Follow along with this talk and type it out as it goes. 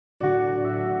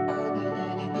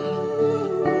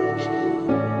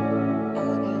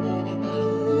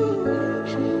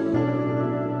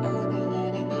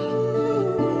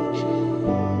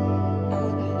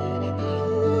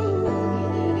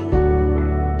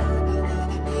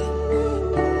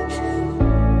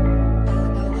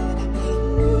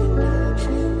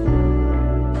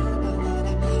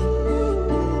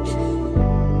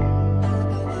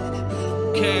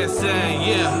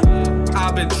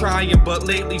trying, but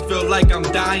lately feel like I'm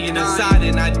dying inside,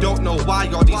 and I don't know why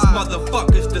all these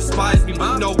motherfuckers despise me,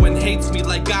 but no one hates me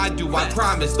like I do. I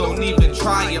promise, don't even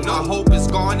try it. My hope is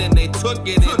gone and they took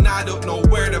it, and I don't know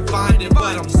where to find it,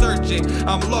 but I'm searching.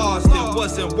 I'm lost. It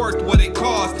wasn't worth what it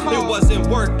cost. It wasn't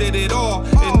worth it at all,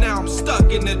 and now I'm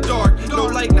stuck in the dark. No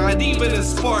light, not even a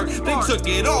spark. They took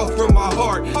it all from my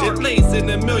heart. It lays in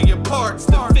a million parts.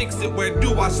 To fix it, where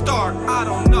do I start? I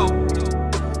don't know.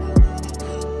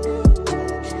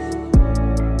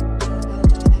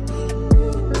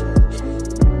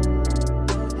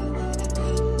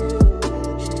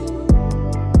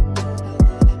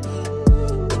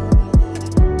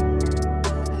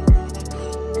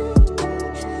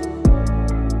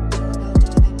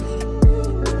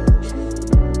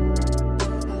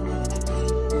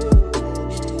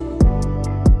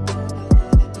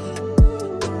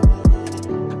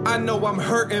 I know I'm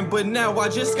hurting, but now I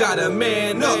just gotta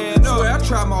man up. Swear I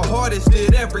tried my hardest,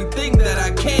 did everything that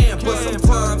I can, but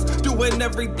sometimes doing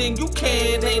everything you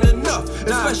can ain't enough,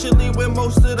 especially when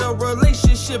most of the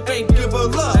relationship ain't give a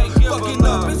love. Fucking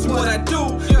up is what I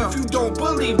do. If you don't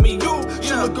believe me, you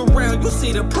should look around, you'll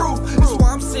see the proof. That's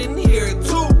why I'm sitting here at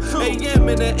 2 a.m.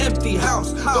 in an empty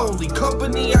house. The only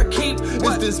company I keep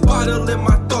is this bottle in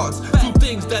my thoughts. Two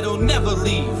things that'll never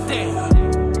leave. Damn.